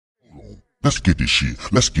Let's get this shit.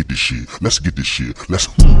 Let's get this shit. Let's get this shit. Let's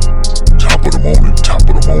top of the morning, top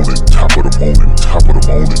of the morning, top of the morning, top of the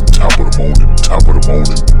morning, top of the morning, top of the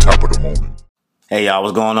morning, top of the morning. Hey y'all,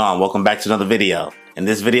 what's going on? Welcome back to another video. In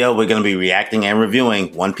this video, we're going to be reacting and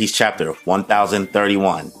reviewing One Piece chapter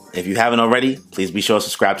 1031. If you haven't already, please be sure to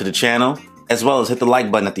subscribe to the channel, as well as hit the like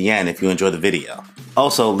button at the end if you enjoy the video.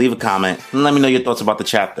 Also, leave a comment and let me know your thoughts about the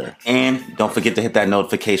chapter. And don't forget to hit that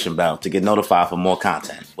notification bell to get notified for more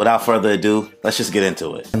content. Without further ado, let's just get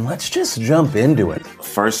into it. And let's just jump into it.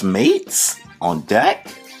 First mates on deck?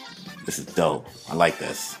 This is dope. I like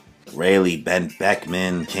this. Rayleigh, Ben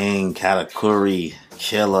Beckman, King, Katakuri,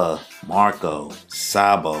 Killer, Marco,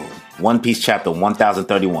 Sabo. One Piece chapter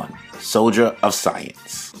 1031. Soldier of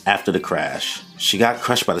Science. After the crash, she got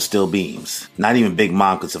crushed by the steel beams. Not even Big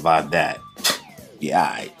Mom could survive that. Yeah,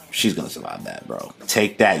 alright. She's gonna survive that, bro.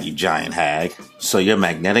 Take that, you giant hag. So your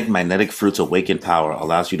magnetic fruit's awakened power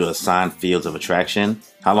allows you to assign fields of attraction?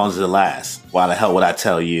 How long does it last? Why the hell would I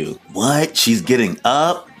tell you? What? She's getting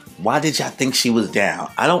up? Why did y'all think she was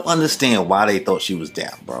down? I don't understand why they thought she was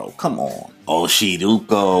down, bro. Come on.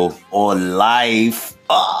 Oshiruko or life.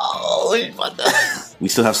 Oh, we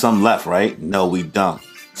still have some left, right? No, we don't.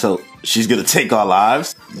 So she's gonna take our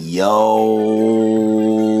lives? Yo.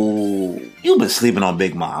 You've been sleeping on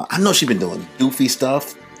Big Mom. I know she's been doing goofy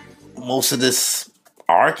stuff most of this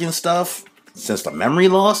arc and stuff since the memory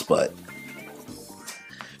loss, but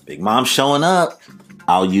Big Mom showing up.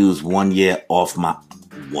 I'll use 1 year off my...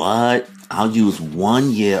 What? I'll use 1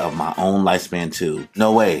 year of my own lifespan too.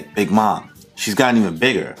 No way, Big Mom. She's gotten even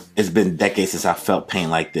bigger. It's been decades since I felt pain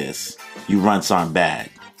like this. You runts aren't bad.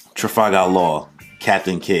 Trafalgar Law,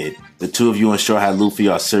 Captain Kidd. The two of you and Straw Hat Luffy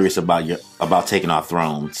are serious about taking our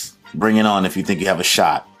thrones. Bring it on if you think you have a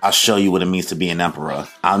shot. I'll show you what it means to be an emperor.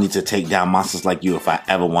 I'll need to take down monsters like you if I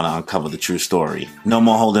ever want to uncover the true story. No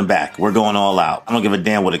more holding back. We're going all out. I don't give a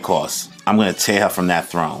damn what it costs. I'm gonna tear her from that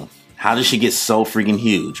throne. How did she get so freaking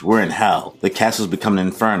huge? We're in hell. The castle's becoming an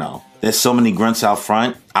inferno. There's so many grunts out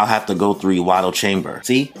front, I'll have to go through Iwado Chamber.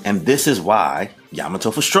 See? And this is why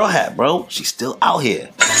Yamato for Straw Hat, bro. She's still out here.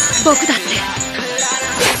 It's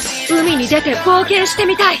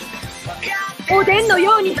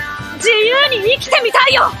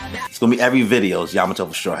gonna be every video's Yamato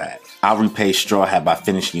for Straw Hat. I'll repay Straw Hat by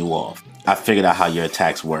finishing you off. I figured out how your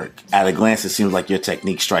attacks work. At a glance, it seems like your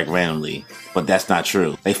techniques strike randomly, but that's not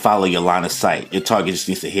true. They follow your line of sight. Your target just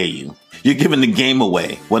needs to hear you. You're giving the game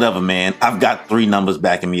away. Whatever, man. I've got 3 numbers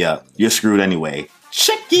backing me up. You're screwed anyway.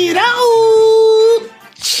 Check it out!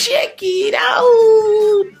 Check it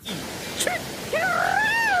out! Check it out!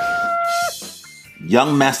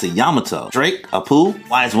 Young Master Yamato. Drake, Apu?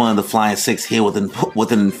 Why is one of the Flying Six here with an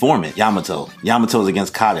informant? Yamato. Yamato's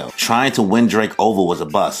against Kaido. Trying to win Drake over was a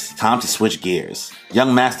bust. Time to switch gears.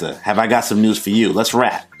 Young Master, have I got some news for you? Let's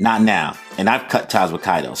rap. Not now. And I've cut ties with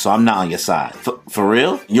Kaido, so I'm not on your side. For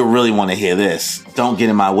real? You'll really want to hear this. Don't get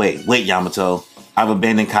in my way. Wait, Yamato. I've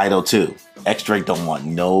abandoned Kaido too. X-Drake don't want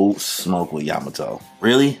no smoke with Yamato.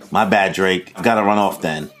 Really? My bad, Drake. I've gotta run off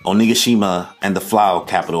then. Onigashima and the Flower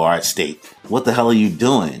Capital are at stake. What the hell are you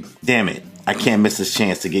doing? Damn it. I can't miss this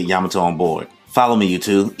chance to get Yamato on board. Follow me, you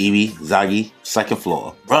two. Ibi, Zagi, second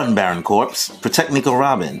floor. Run, Baron Corpse. Protect Nico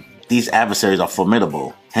Robin. These adversaries are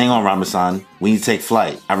formidable. Hang on, Ramasan. We need to take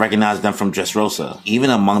flight. I recognize them from Dressrosa. Even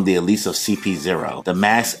among the elites of CP0, the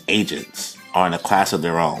masked agents are in a class of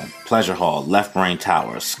their own. Pleasure Hall, Left Brain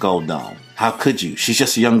Tower, Skull Dome. How could you? She's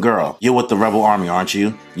just a young girl. You're with the Rebel Army, aren't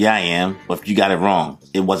you? Yeah, I am. But you got it wrong.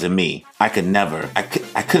 It wasn't me. I could never. I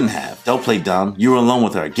couldn't have. Don't play dumb. You were alone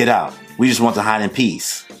with her. Get out. We just want to hide in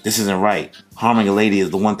peace. This isn't right. Harming a lady is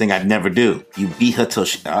the one thing I'd never do. You beat her till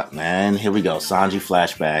she... man, here we go. Sanji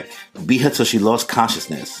flashback. You beat her till she lost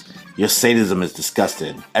consciousness. Your sadism is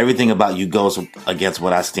disgusting. Everything about you goes against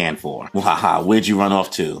what I stand for. Wahaha, where'd you run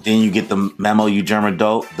off to? Didn't you get the memo, you German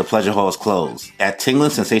dope? The pleasure hall is closed. That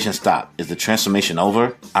tingling sensation stopped. Is the transformation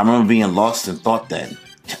over? I remember being lost in thought then.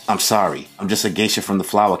 I'm sorry. I'm just a geisha from the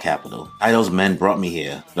Flower Capital. Kaido's men brought me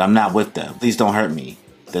here, but I'm not with them. Please don't hurt me.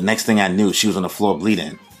 The next thing I knew, she was on the floor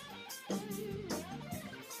bleeding.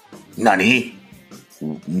 Nani?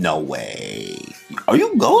 No way. Are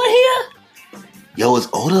you going here? Yo, is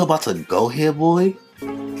Oda about to go here, boy?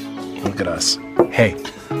 Look at us. Hey,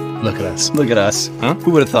 look at us. Look at us. Huh?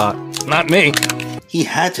 Who would have thought? Not me. He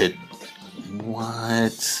had to...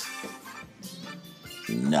 What?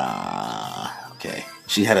 Nah. Okay.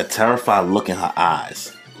 She had a terrified look in her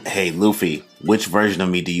eyes. Hey, Luffy, which version of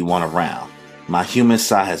me do you want around? My human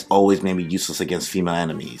side has always made me useless against female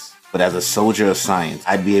enemies. But as a soldier of science,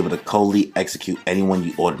 I'd be able to coldly execute anyone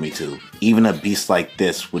you ordered me to. Even a beast like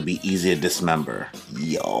this would be easy to dismember.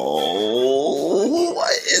 Yo.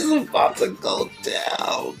 is about to go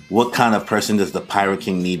down. What kind of person does the Pirate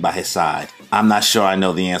King need by his side? I'm not sure I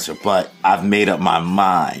know the answer, but I've made up my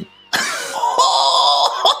mind.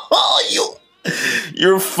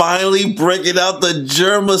 You're finally breaking out the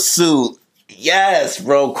Germa suit. Yes,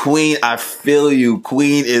 bro. Queen, I feel you.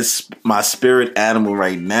 Queen is my spirit animal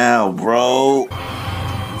right now, bro.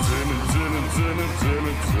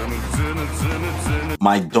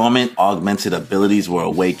 My dormant augmented abilities were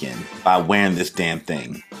awakened by wearing this damn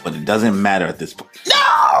thing. But it doesn't matter at this point.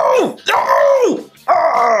 No! No!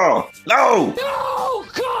 Oh! No! No,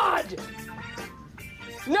 God!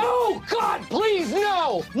 No, God, please,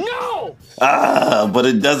 no! No! But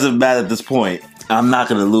it doesn't matter at this point. I'm not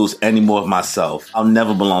gonna lose any more of myself. I'll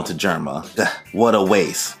never belong to Germa. What a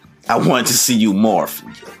waste. I wanted to see you morph.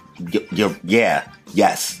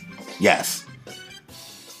 Yes.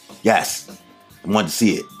 I wanted to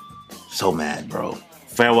see it. So mad, bro.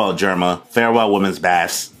 Farewell, Germa. Farewell, women's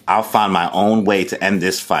baths. I'll find my own way to end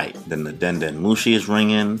this fight. Then the Den Mushi is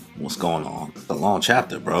ringing. What's going on? It's a long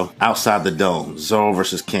chapter, bro. Outside the dome, Zoro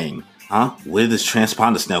versus King. Huh? Where did this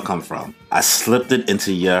transponder snail come from? I slipped it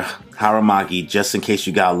into your Haramaki just in case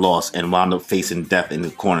you got lost and wound up facing death in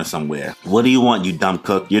the corner somewhere. What do you want, you dumb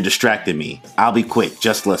cook? You're distracting me. I'll be quick,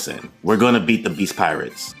 just listen. We're gonna beat the Beast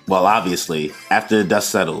Pirates. Well, obviously, after the dust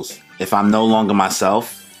settles. If I'm no longer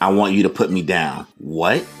myself, I want you to put me down.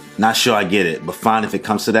 What? Not sure I get it, but fine if it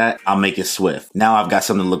comes to that, I'll make it swift. Now I've got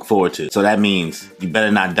something to look forward to. So that means you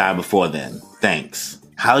better not die before then. Thanks.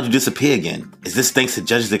 How'd you disappear again? Is this thanks to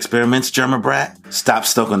Judge's experiments, Germa brat? Stop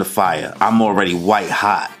stoking the fire. I'm already white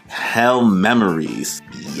hot. Hell memories.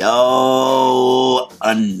 Yo,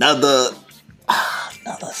 another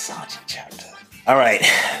Sanji chapter. All right,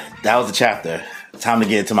 that was the chapter. Time to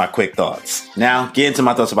get into my quick thoughts. Now, get into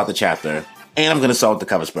my thoughts about the chapter. And I'm going to start with the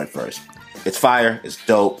cover spread first. It's fire. It's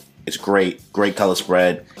dope. It's great. Great color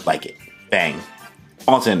spread. Like it. Bang.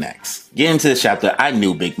 On to the next. Getting into this chapter, I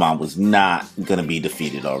knew Big Mom was not gonna be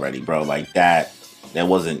defeated already, bro. Like that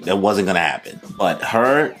wasn't gonna happen. But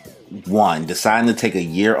her deciding to take a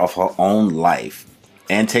year of her own life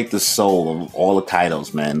and take the soul of all the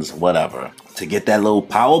Kaidos, man, whatever, to get that little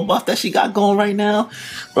power buff that she got going right now,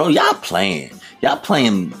 bro. Y'all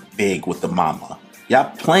playing big with the mama. Y'all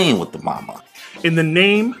playing with the mama. In the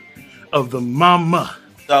name of the mama.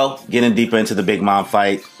 So, getting deeper into the Big Mom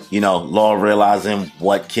fight, Law realizing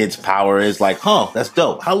what Kid's power is, like, that's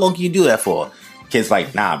dope. How long can you do that for? Kid's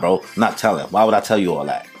like, nah, bro, I'm not telling. Why would I tell you all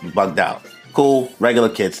that? You bugged out. Cool, regular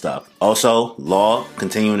kid stuff. Also, Law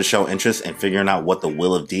continuing to show interest in figuring out what the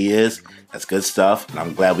will of D is. That's good stuff. And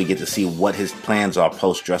I'm glad we get to see what his plans are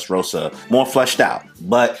post Dressrosa more fleshed out.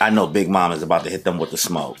 But I know Big Mom is about to hit them with the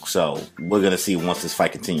smoke. So we're going to see once this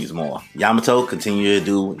fight continues more. Yamato continue to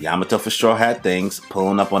do Yamato for Straw Hat things.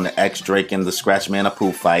 Pulling up on the X-Drake and the Scratchman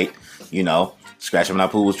Apu fight. Scratchman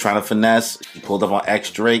Apu was trying to finesse. He pulled up on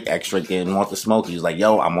X-Drake. X-Drake didn't want the smoke. He was like,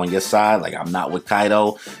 yo, I'm on your side. Like, I'm not with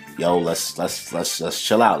Kaido. Yo, let's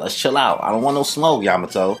chill out. Let's chill out. I don't want no smoke,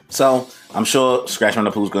 Yamato. So I'm sure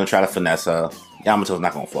Scratchman Apu's going to try to finesse her. Yamato's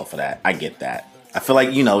not going to fall for that. I get that. I feel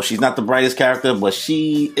like, she's not the brightest character, but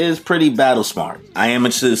she is pretty battle smart. I am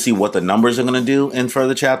interested to see what the numbers are going to do in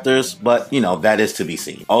further chapters, but, that is to be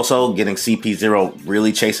seen. Also, getting CP0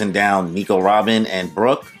 really chasing down Nico Robin and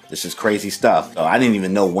Brook. This is crazy stuff. I didn't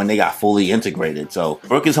even know when they got fully integrated. So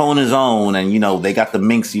Brook is holding his own and, they got the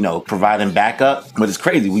Minks, providing backup. But it's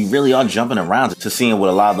crazy. We really are jumping around to seeing what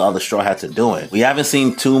a lot of the other Straw Hats are doing. We haven't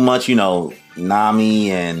seen too much,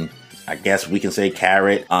 Nami and I guess we can say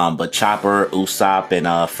Carrot, but Chopper, Usopp,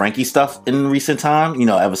 and Frankie stuff in recent time,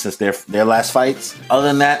 ever since their last fights. Other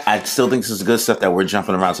than that, I still think this is good stuff that we're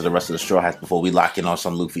jumping around to the rest of the Straw Hats before we lock in on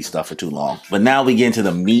some Luffy stuff for too long. But now we get into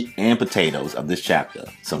the meat and potatoes of this chapter.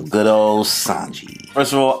 Some good old Sanji.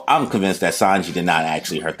 First of all, I'm convinced that Sanji did not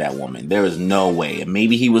actually hurt that woman. There is no way. And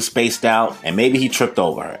maybe he was spaced out, and maybe he tripped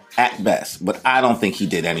over her, at best. But I don't think he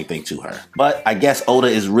did anything to her. But I guess Oda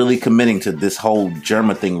is really committing to this whole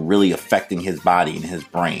Germa thing really affecting his body and his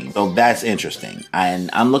brain. So that's interesting. And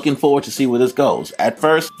I'm looking forward to see where this goes. At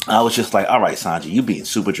first, I was just like, all right, Sanji, you being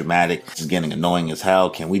super dramatic. This is getting annoying as hell.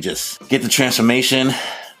 Can we just get the transformation?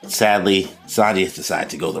 Sadly, Sanji has decided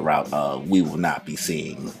to go the route of we will not be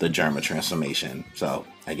seeing the Germa transformation. So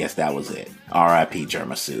I guess that was it. R.I.P.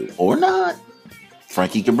 Germa suit. Or not.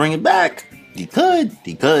 Frankie could bring it back. He could.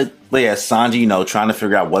 But yeah, Sanji, you know, trying to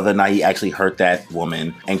figure out whether or not he actually hurt that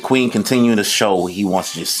woman. And Queen continuing to show he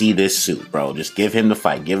wants to just see this suit, bro. Just give him the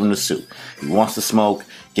fight. Give him the suit. He wants to smoke.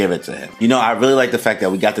 Give it to him. You know, I really like the fact that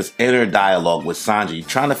we got this inner dialogue with Sanji,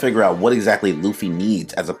 trying to figure out what exactly Luffy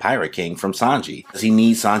needs as a pirate king from Sanji. Does he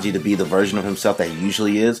need Sanji to be the version of himself that he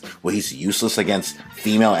usually is, where he's useless against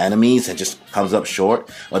female enemies and just comes up short?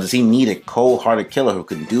 Or does he need a cold-hearted killer who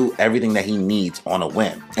can do everything that he needs on a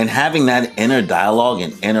whim? And having that inner dialogue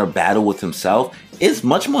and inner battle with himself is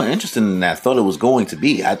much more interesting than I thought it was going to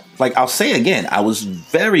be. I'll say again, I was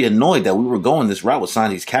very annoyed that we were going this route with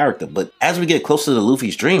Sanji's character, but as we get closer to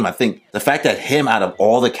Luffy's dream, I think the fact that him, out of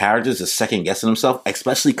all the characters, is second guessing himself,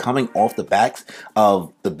 especially coming off the backs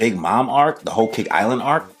of the Big Mom arc, the whole Kick Island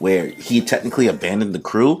arc, where he technically abandoned the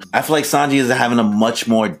crew, I feel like Sanji is having a much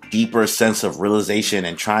more deeper sense of realization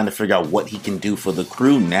and trying to figure out what he can do for the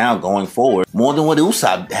crew now going forward, more than what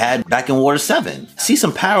Usopp had back in Water 7. See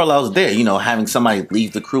some parallels there, you know, having somebody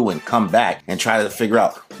leave the crew and come back and try to figure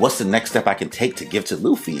out what's the next step I can take to give to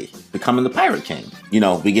Luffy, becoming the Pirate King. You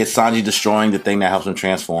know, we get Sanji destroying the thing that helps him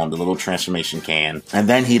transform, the little transformation can, and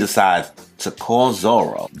then he decides to call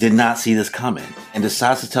Zoro. Did not see this coming, and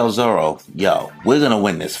decides to tell Zoro, yo, we're gonna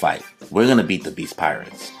win this fight. We're gonna beat the Beast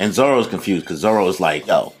Pirates. And Zoro's confused because Zoro is like,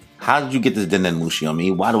 yo, how did you get this Denden Mushi on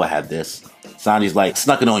me? Why do I have this? Sanji's like,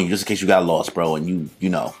 snuck it on you just in case you got lost, bro. And you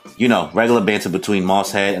know, regular banter between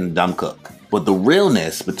Mosshead and Dumb Cook. But the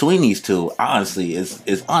realness between these two, honestly, is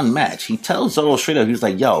unmatched. He tells Zoro straight up, he's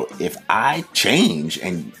like, yo, if I change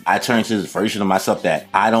and I turn into this version of myself that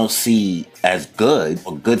I don't see as good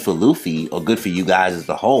or good for Luffy or good for you guys as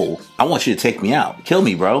a whole, I want you to take me out. Kill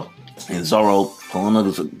me, bro. And Zoro pulling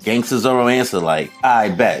up this gangster Zoro answer like, I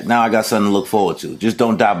bet. Now I got something to look forward to. Just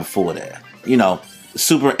don't die before that. You know,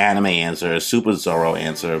 super anime answer, super Zoro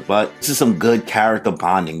answer, but this is some good character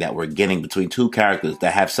bonding that we're getting between two characters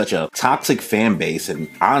that have such a toxic fan base. And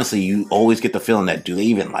honestly, you always get the feeling that, do they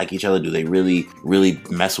even like each other? Do they really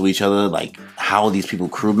mess with each other? Like, how are these people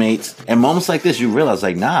crewmates? And moments like this, you realize,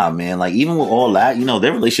 like, nah, man, like, even with all that, you know,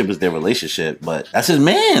 their relationship is their relationship, but that's his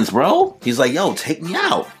man's, bro. He's like, yo, take me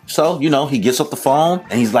out. So, you know, he gets off the phone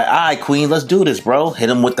and he's like, all right, Queen, let's do this, bro. Hit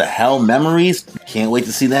him with the hell memories. Can't wait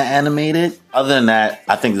to see that animated. Other than that,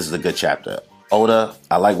 I think this is a good chapter. Oda,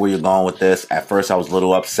 I like where you're going with this. At first, I was a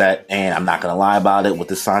little upset, and I'm not going to lie about it with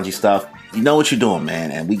this Sanji stuff. You know what you're doing,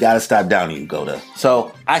 man, and we got to stop downing you, Oda.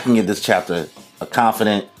 So, I can give this chapter a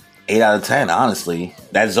confident 8 out of 10, honestly.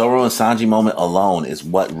 That Zoro and Sanji moment alone is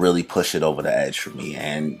what really pushed it over the edge for me.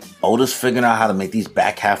 And Oda's figuring out how to make these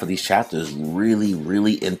back half of these chapters really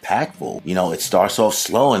impactful. You know, it starts off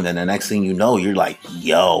slow, and then the next thing you know, you're like,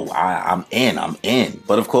 yo, I'm in.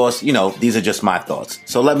 But of course, you know, these are just my thoughts.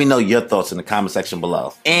 So let me know your thoughts in the comment section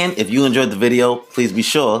below. And if you enjoyed the video, please be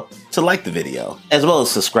sure to like the video, as well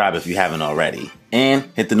as subscribe if you haven't already. And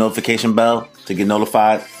hit the notification bell to get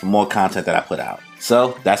notified for more content that I put out.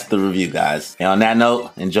 So, that's the review, guys. And on that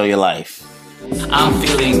note, enjoy your life. I'm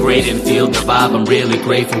feeling great and feel the vibe. I'm really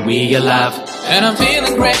grateful we alive. And I'm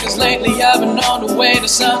feeling great cause lately I've been on the way to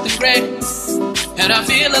something great. And I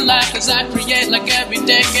feel alive cause I create like every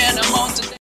day and I'm